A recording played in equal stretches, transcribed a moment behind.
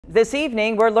This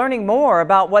evening, we're learning more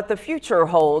about what the future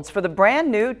holds for the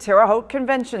brand new Terre Haute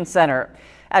Convention Center.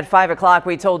 At 5 o'clock,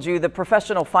 we told you the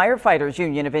Professional Firefighters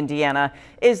Union of Indiana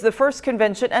is the first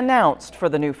convention announced for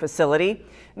the new facility.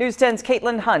 News 10's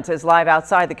Caitlin Hunt is live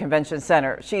outside the convention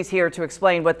center. She's here to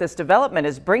explain what this development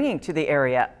is bringing to the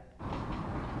area.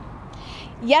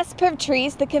 Yes,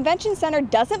 Patrice, the convention center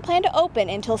doesn't plan to open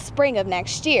until spring of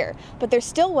next year, but there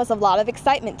still was a lot of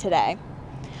excitement today.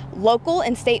 Local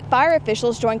and state fire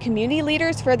officials joined community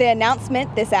leaders for the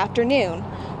announcement this afternoon.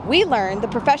 We learned the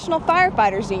Professional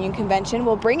Firefighters Union convention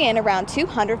will bring in around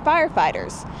 200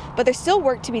 firefighters, but there's still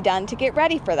work to be done to get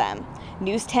ready for them.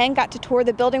 News 10 got to tour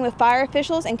the building with fire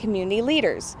officials and community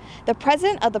leaders. The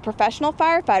president of the Professional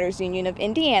Firefighters Union of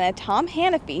Indiana, Tom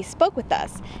Hannafy, spoke with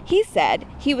us. He said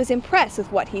he was impressed with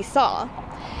what he saw.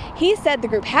 He said the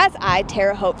group has eyed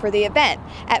Terre Haute for the event.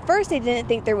 At first, they didn't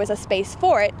think there was a space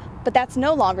for it, but that's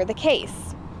no longer the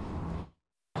case.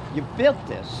 You built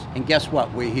this, and guess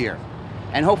what? We're here.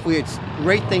 And hopefully it's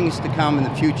great things to come in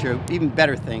the future, even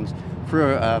better things,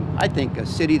 for, I think, a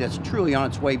city that's truly on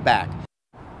its way back.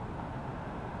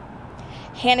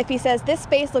 Hannafy says this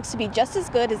space looks to be just as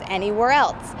good as anywhere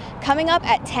else. Coming up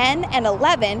at 10 and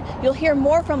 11, you'll hear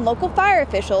more from local fire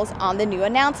officials on the new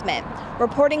announcement.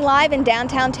 Reporting live in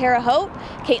downtown Terre Haute,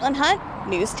 Caitlin Hunt,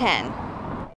 News 10.